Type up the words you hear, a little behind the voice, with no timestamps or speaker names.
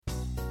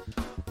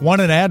Want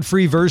an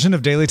ad-free version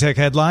of Daily Tech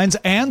Headlines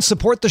and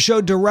support the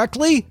show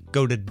directly?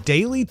 Go to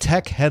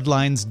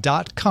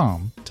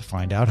dailytechheadlines.com to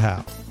find out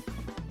how.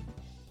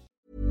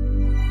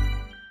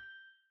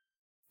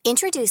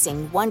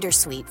 Introducing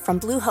Wondersuite from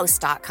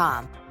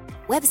Bluehost.com.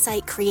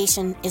 Website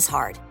creation is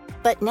hard,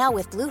 but now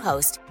with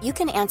Bluehost, you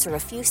can answer a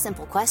few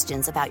simple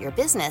questions about your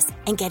business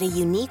and get a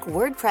unique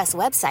WordPress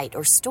website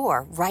or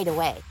store right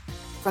away.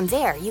 From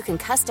there, you can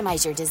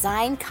customize your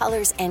design,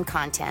 colors, and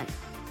content.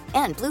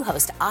 And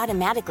Bluehost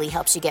automatically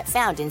helps you get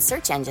found in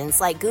search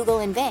engines like Google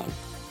and Bing.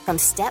 From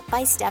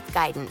step-by-step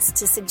guidance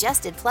to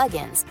suggested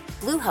plugins,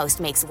 Bluehost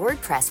makes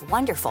WordPress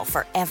wonderful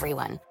for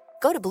everyone.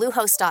 Go to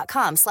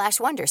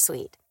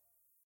bluehost.com/wondersuite.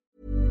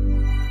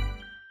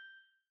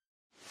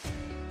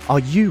 Are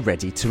you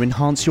ready to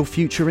enhance your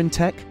future in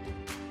tech?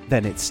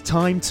 Then it's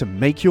time to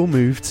make your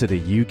move to the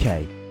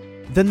UK,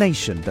 the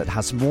nation that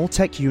has more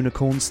tech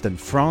unicorns than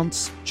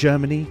France,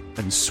 Germany,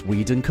 and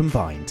Sweden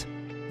combined.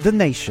 The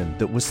nation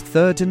that was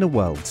third in the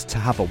world to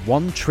have a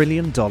 $1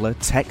 trillion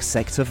tech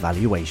sector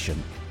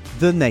valuation.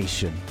 The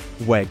nation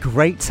where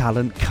great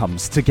talent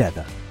comes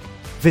together.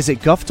 Visit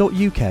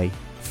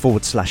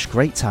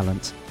gov.uk/great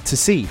talent to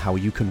see how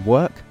you can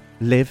work,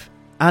 live,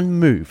 and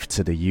move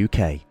to the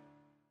UK.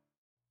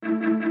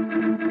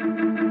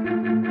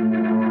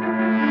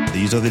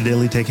 These are the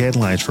Daily Tech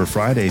Headlines for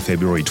Friday,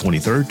 February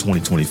 23rd,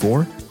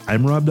 2024.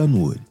 I'm Rob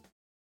Dunwood.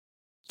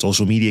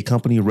 Social media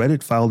company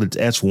Reddit filed its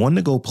S-1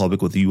 to go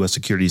public with the U.S.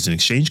 Securities and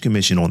Exchange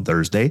Commission on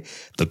Thursday.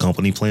 The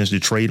company plans to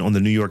trade on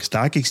the New York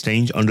Stock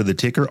Exchange under the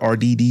ticker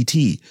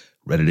RDDT.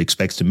 Reddit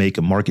expects to make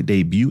a market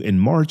debut in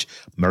March,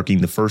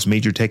 marking the first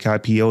major tech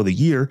IPO of the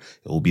year.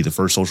 It will be the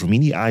first social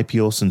media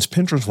IPO since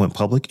Pinterest went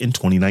public in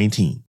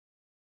 2019.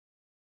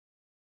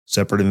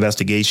 Separate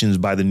investigations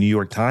by the New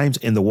York Times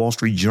and the Wall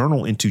Street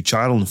Journal into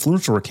child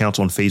influencer accounts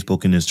on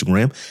Facebook and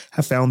Instagram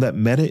have found that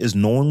Meta is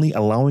knowingly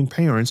allowing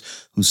parents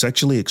who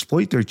sexually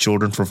exploit their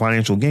children for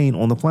financial gain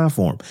on the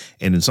platform,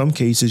 and in some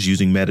cases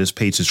using Meta's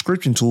paid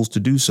subscription tools to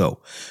do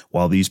so.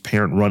 While these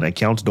parent-run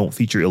accounts don't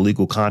feature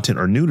illegal content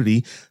or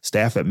nudity,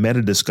 staff at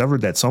Meta discovered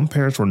that some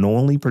parents were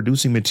knowingly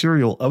producing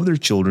material of their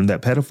children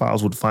that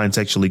pedophiles would find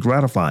sexually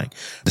gratifying.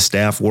 The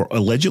staff were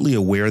allegedly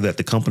aware that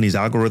the company's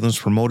algorithms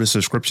promoted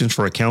subscriptions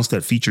for accounts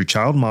that feature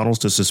child models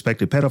to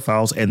suspected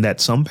pedophiles, and that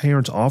some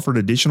parents offered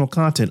additional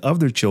content of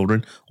their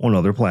children on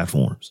other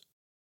platforms.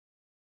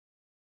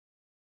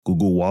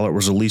 Google Wallet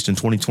was released in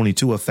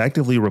 2022,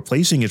 effectively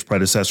replacing its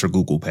predecessor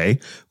Google Pay.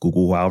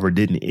 Google, however,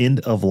 didn't end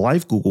of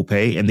life Google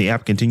Pay, and the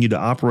app continued to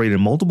operate in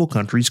multiple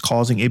countries,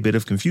 causing a bit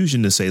of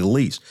confusion to say the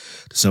least.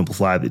 To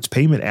simplify its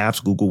payment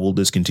apps, Google will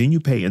discontinue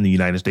Pay in the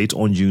United States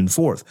on June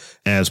 4th.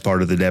 As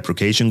part of the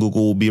deprecation,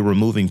 Google will be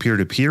removing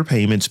peer-to-peer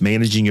payments,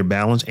 managing your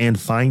balance, and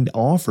find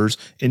offers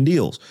and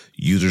deals.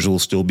 Users will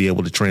still be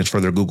able to transfer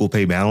their Google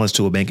Pay balance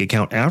to a bank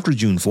account after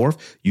June 4th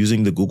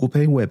using the Google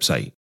Pay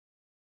website.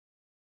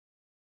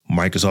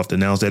 Microsoft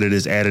announced that it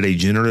has added a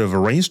generative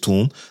erase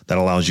tool that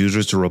allows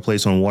users to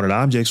replace unwanted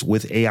objects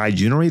with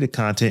AI-generated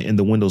content in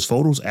the Windows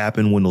Photos app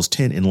in Windows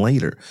 10 and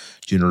later.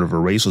 Generative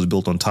erase was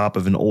built on top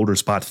of an older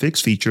spot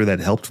fix feature that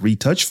helped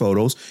retouch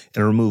photos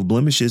and remove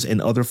blemishes and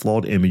other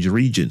flawed image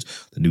regions.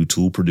 The new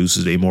tool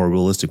produces a more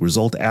realistic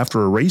result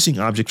after erasing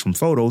objects from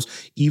photos,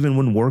 even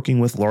when working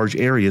with large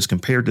areas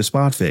compared to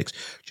spot fix.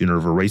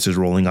 Generative erase is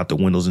rolling out to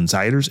Windows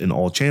Insiders in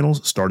all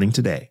channels starting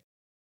today.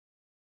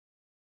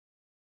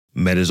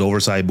 Meta's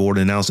oversight board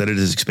announced that it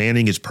is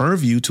expanding its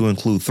purview to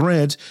include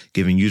threads,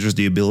 giving users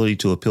the ability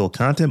to appeal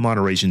content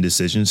moderation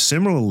decisions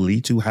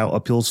similarly to how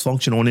appeals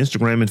function on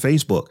Instagram and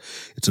Facebook.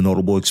 It's a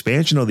notable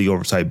expansion of the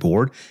oversight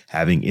board.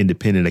 Having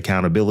independent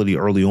accountability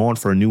early on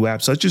for a new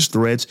app such as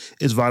Threads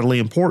is vitally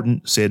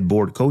important, said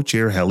board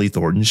co-chair Hallie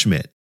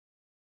Thornton-Schmidt.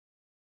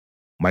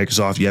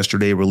 Microsoft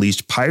yesterday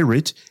released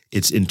Pirate,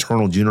 its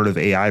internal generative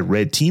AI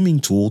red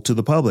teaming tool, to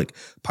the public.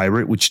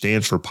 Pirate, which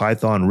stands for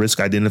Python Risk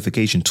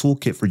Identification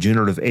Toolkit for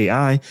Generative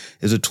AI,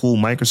 is a tool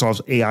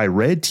Microsoft's AI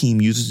red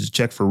team uses to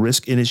check for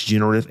risk in its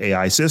generative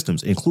AI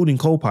systems, including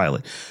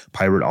Copilot.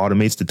 Pirate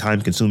automates the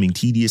time-consuming,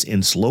 tedious,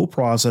 and slow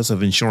process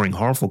of ensuring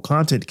harmful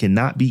content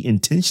cannot be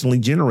intentionally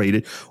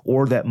generated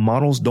or that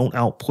models don't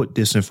output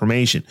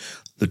disinformation.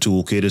 The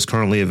toolkit is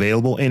currently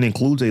available and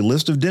includes a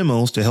list of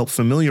demos to help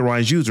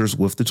familiarize users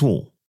with the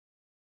tool.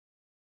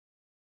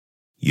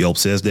 Yelp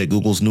says that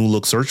Google's new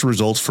look search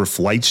results for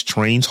flights,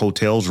 trains,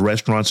 hotels,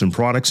 restaurants, and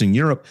products in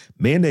Europe,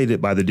 mandated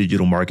by the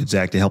Digital Markets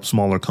Act to help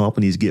smaller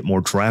companies get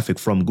more traffic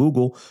from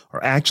Google,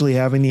 are actually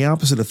having the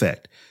opposite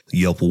effect.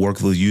 Yelp will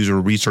work with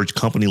user research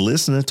company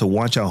Listener to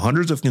watch how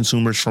hundreds of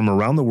consumers from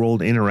around the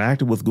world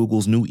interacted with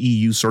Google's new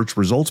EU search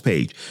results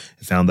page.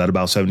 It found that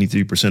about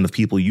 73% of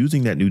people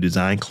using that new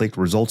design clicked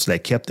results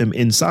that kept them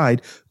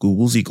inside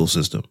Google's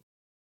ecosystem.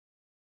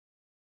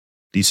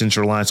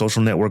 Decentralized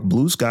social network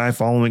Blue Sky,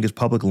 following its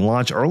public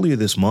launch earlier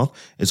this month,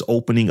 is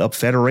opening up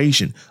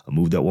Federation, a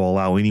move that will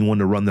allow anyone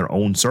to run their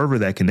own server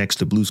that connects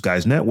to Blue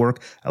Sky's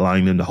network,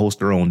 allowing them to host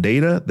their own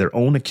data, their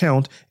own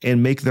account,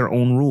 and make their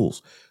own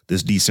rules.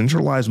 This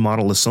decentralized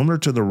model is similar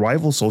to the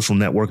rival social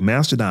network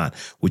Mastodon,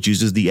 which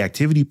uses the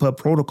ActivityPub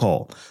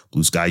protocol.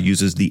 Blue Sky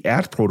uses the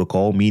AT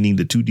protocol, meaning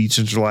the two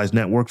decentralized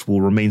networks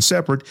will remain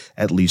separate,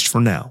 at least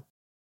for now.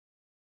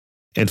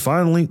 And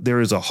finally, there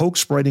is a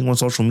hoax spreading on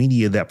social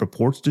media that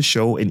purports to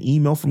show an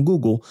email from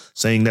Google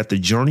saying that the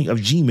journey of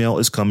Gmail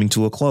is coming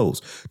to a close.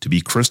 To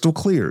be crystal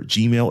clear,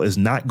 Gmail is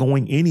not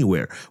going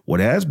anywhere. What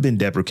has been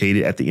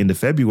deprecated at the end of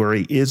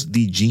February is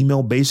the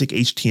Gmail basic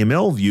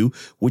HTML view,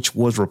 which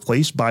was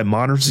replaced by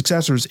modern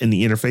successors in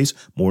the interface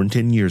more than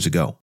 10 years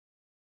ago.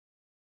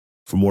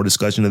 For more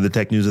discussion of the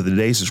tech news of the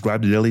day,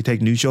 subscribe to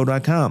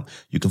dailytechnewsshow.com.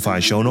 You can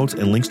find show notes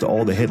and links to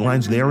all the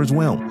headlines there as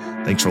well.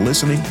 Thanks for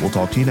listening. We'll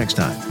talk to you next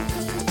time.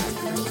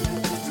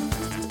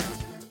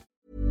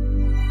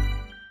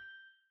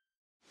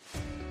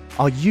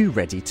 Are you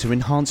ready to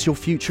enhance your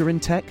future in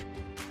tech?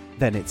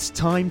 Then it's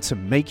time to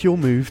make your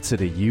move to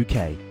the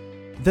UK,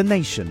 the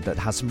nation that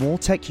has more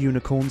tech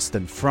unicorns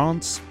than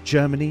France,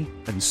 Germany,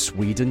 and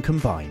Sweden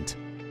combined.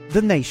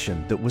 The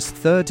nation that was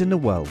third in the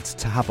world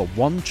to have a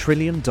 $1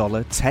 trillion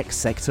tech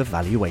sector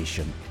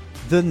valuation.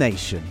 The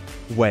nation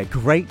where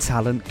great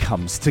talent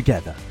comes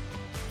together.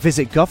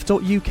 Visit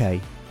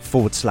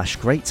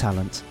gov.uk/great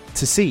talent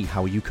to see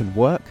how you can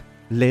work,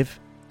 live,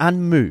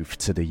 and move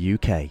to the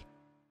UK.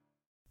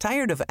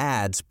 Tired of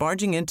ads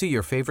barging into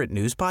your favorite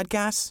news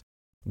podcasts?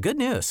 Good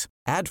news.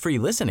 Ad-free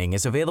listening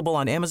is available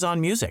on Amazon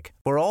Music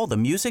for all the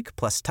music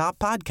plus top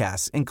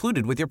podcasts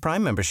included with your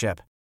Prime membership.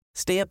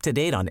 Stay up to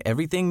date on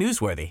everything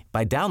newsworthy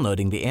by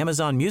downloading the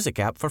Amazon Music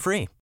app for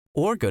free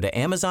or go to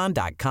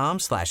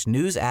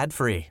amazon.com/news ad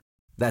free.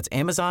 That's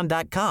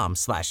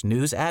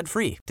amazon.com/news ad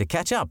free to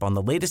catch up on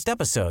the latest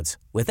episodes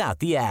without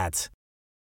the ads.